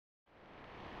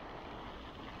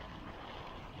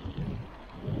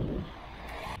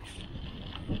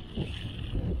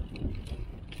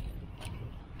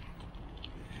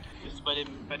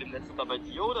bei dem letzten da bei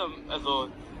dir oder? Also,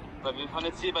 weil wir fahren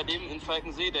jetzt hier bei dem in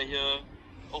Falkensee, der hier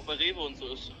auch bei Rewe und so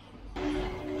ist.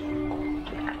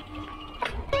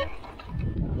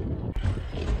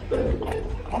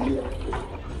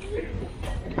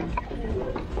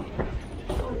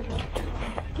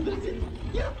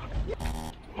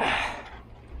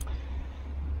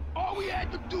 All we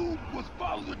had to do was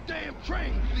follow the damn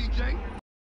train, CJ.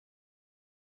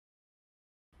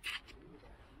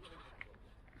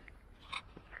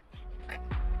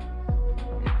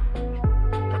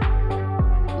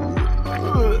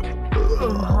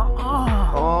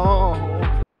 Oh.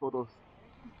 Fotos.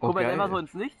 Guck mal Okay. einfach so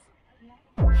ins Nichts.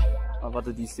 Ah,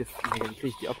 warte, die ist hier. Wie krieg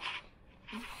ich die ab?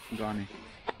 Gar nicht.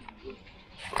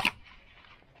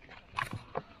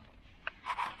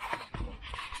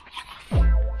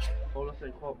 Oh, das ist ja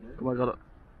ein Korb, ne? Guck mal gerade.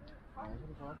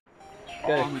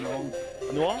 Geil.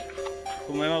 Noah?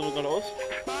 Guck mal so geradeaus.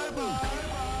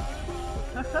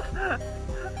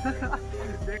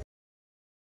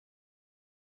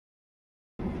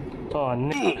 Oh,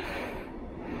 ne.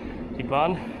 Die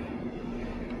Bahn.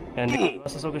 Ja, Nick, du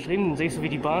hast es so geschrieben, dann siehst du, wie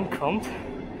die Bahn kommt.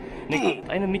 Nick,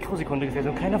 eine Mikrosekunde gefehlt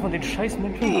und keiner von den scheiß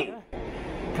Menschen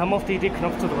kam auf die Idee,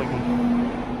 Knopf zu drücken.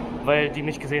 Weil die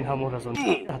mich gesehen haben oder so.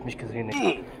 Der hat mich gesehen,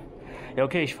 Nick. Ja,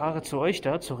 okay, ich fahre zu euch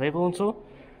da, zu Rewe und so.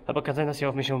 Aber kann sein, dass ihr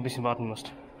auf mich noch ein bisschen warten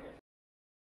müsst.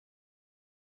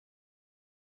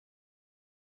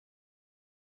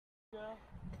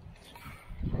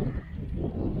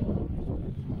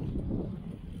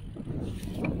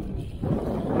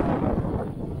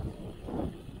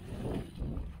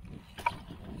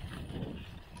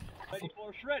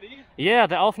 Ja, yeah,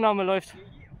 der Aufnahme läuft.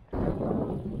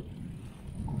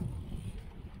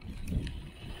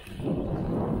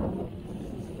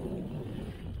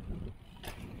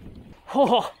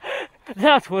 Oh,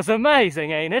 that was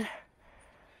amazing, ain't it?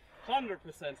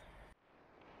 100%.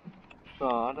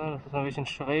 So, das ist ein bisschen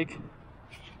schräg.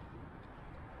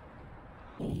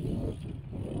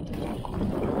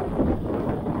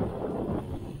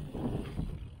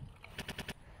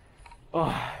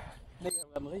 Oh. Digga,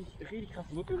 wir haben richtig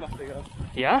krasse Mucke gemacht, Digga.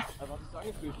 Ja? Aber was ist so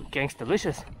angefühlt? Gang's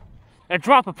delicious. A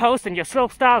drop a post and your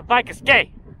slopestyle bike is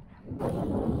gay.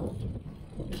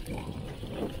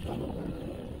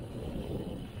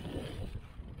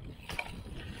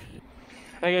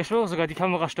 Ja, ich schwöre sogar, die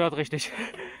Kamera stört richtig.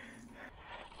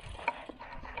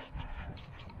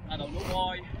 I don't know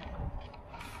why.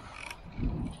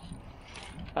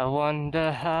 I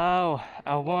wonder how,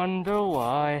 I wonder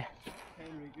why.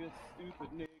 Henry, you stupid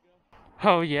nigga.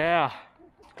 Oh yeah.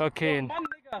 Okay. Oh Mann,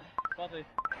 Digga. Warte. Ich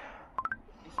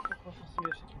guck, was du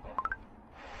mir schicken.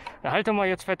 Na, halt doch mal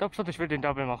jetzt fett Abstand, ich will den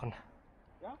Double machen.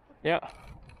 Ja? Ja.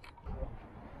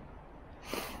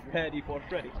 Ready for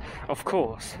Freddy. Of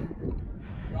course.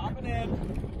 Dropping in.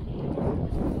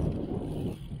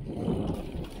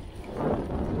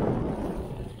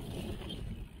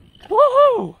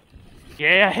 Woohoo!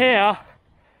 Yeah.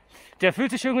 Der fühlt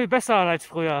sich irgendwie besser an als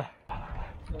früher.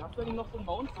 Hast du denn noch so einen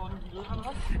Bauen, so einen Döner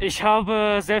hast? Ich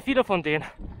habe sehr viele von denen.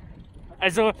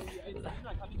 Also, Dann kann ich das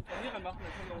bei mir reinmachen, dann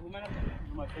können wir auch so meiner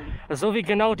mal filmen. so wie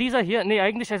genau dieser hier. Nee,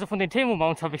 eigentlich, also von den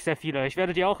Temo-Mounts habe ich sehr viele. Ich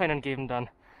werde dir auch einen geben dann.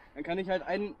 Dann kann ich halt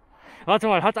einen. Warte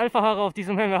mal, hat Alpha-Haare auf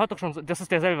diesem Helm? Er hat doch schon. Das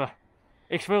ist derselbe.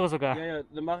 Ich schwöre sogar. Ja,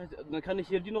 dann kann ich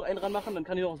hier die noch einen ranmachen, dann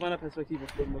kann ich auch aus meiner Perspektive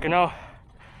filmen. Genau.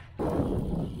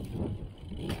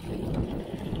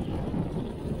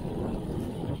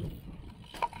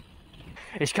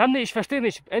 Ich verstehe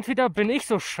nicht. Entweder bin ich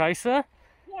so scheiße.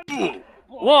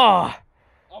 Wow!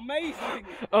 Amazing!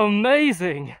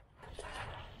 Amazing!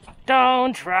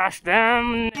 Don't trust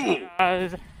them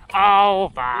niggas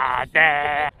over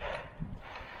there.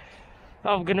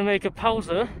 I'm gonna make a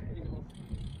pause.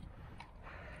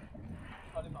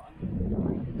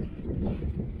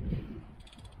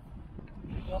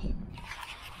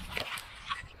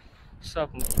 Sup?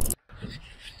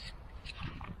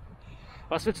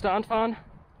 Was willst du anfahren?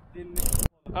 Den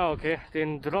Ah, okay,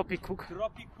 den Droppikuk.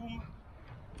 Tropicum.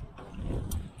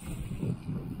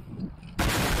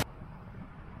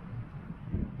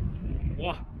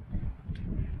 Boah.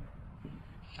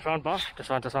 Das war ein Bass, das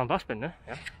war ein Bassbin, ne?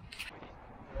 Ja.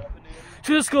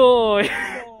 Tschüssko!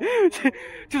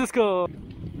 Tschüssko!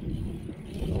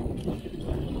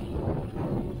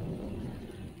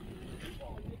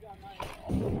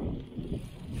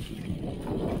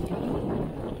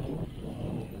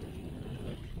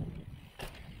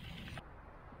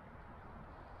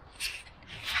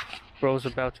 Bro's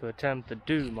about to attempt the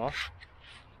do mosh.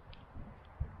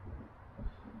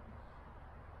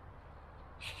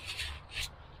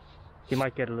 He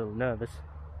might get a little nervous.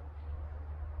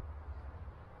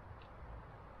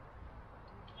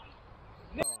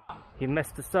 He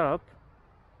messed this up.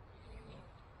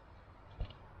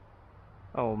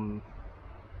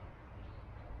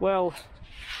 Well,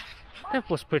 that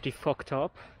was pretty fucked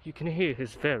up. You can hear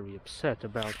he's very upset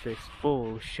about this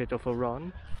bullshit of a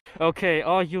run. Okay,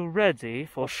 are you ready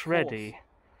for shreddy?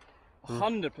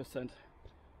 100%.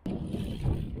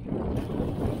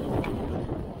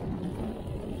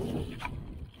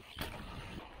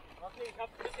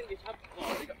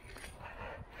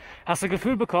 Hast du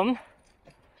Gefühl bekommen?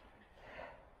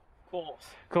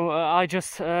 Come, I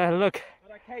just look.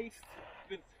 But I cased.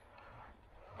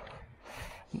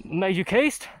 You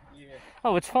cased? Yeah.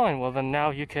 Oh, it's fine. Well, then now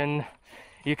you can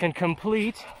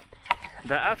complete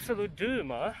the absolute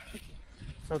doomer,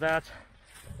 so that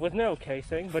with no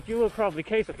casing. But you will probably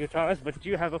case a few times. But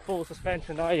you have a full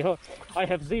suspension. I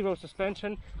have zero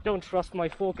suspension. Don't trust my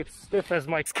fork. It's stiff as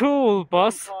my school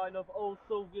bus. Kind of old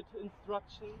Soviet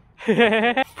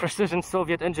instruction. Precision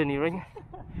Soviet engineering.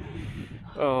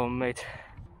 Oh, mate.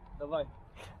 Давай.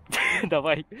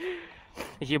 Давай.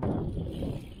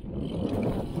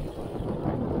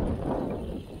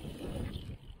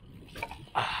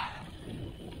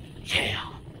 Yeah.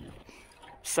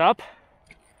 Sup?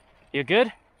 You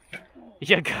good?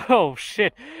 You go. Oh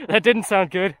shit, that didn't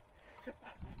sound good.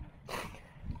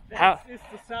 This is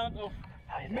the sound of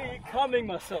me calming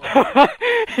myself.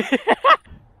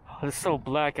 It's so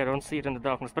black, I don't see it in the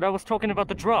darkness. But I was talking about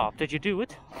the drop. Did you do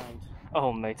it?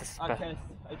 Oh, mate, this is bad.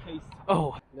 I cased.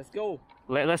 Oh, Let's go.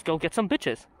 let's go get some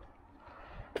bitches.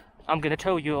 I'm gonna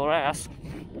tow your ass.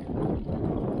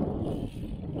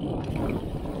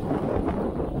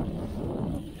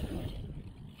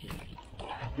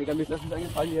 Mega, mir ist letztens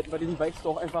eingefallen, wir hätten bei diesen Bikes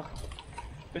doch einfach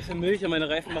ein bisschen Milch an meine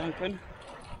Reifen machen können.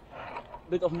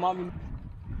 Mit auf dem Marvin.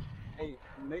 Ey,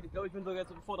 Mate, ich glaube, ich bin sogar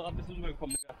jetzt auf dem Vorderrad bis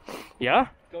rübergekommen, Digga. Ja?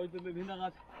 Ich glaube, ich bin mit dem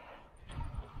Hinterrad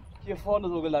hier vorne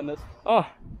so gelandet. Oh,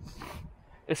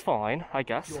 it's fine, I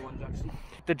guess.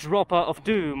 The dropper of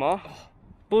doom, huh?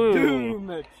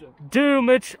 Boom.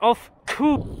 Doomage of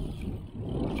cool.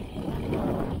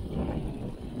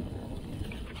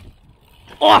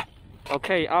 Oh!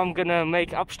 Okay, I'm gonna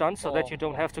make Abstand so that you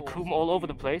don't have to coom all over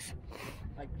the place.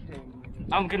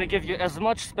 I'm gonna give you as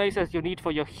much space as you need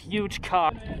for your huge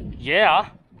car. Yeah.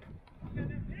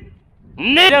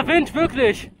 Nee, der Wind,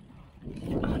 wirklich!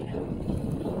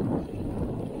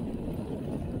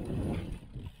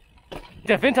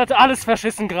 Der Wind hat alles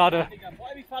verschissen gerade.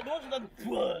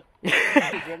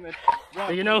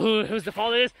 Do you know who's the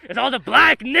fault is? It's all the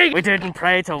black niggas! We didn't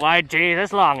pray to white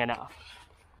Jesus long enough.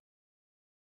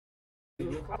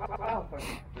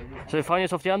 So, wir fahren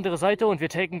jetzt auf die andere Seite und wir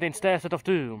taken den Statue of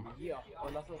Doom.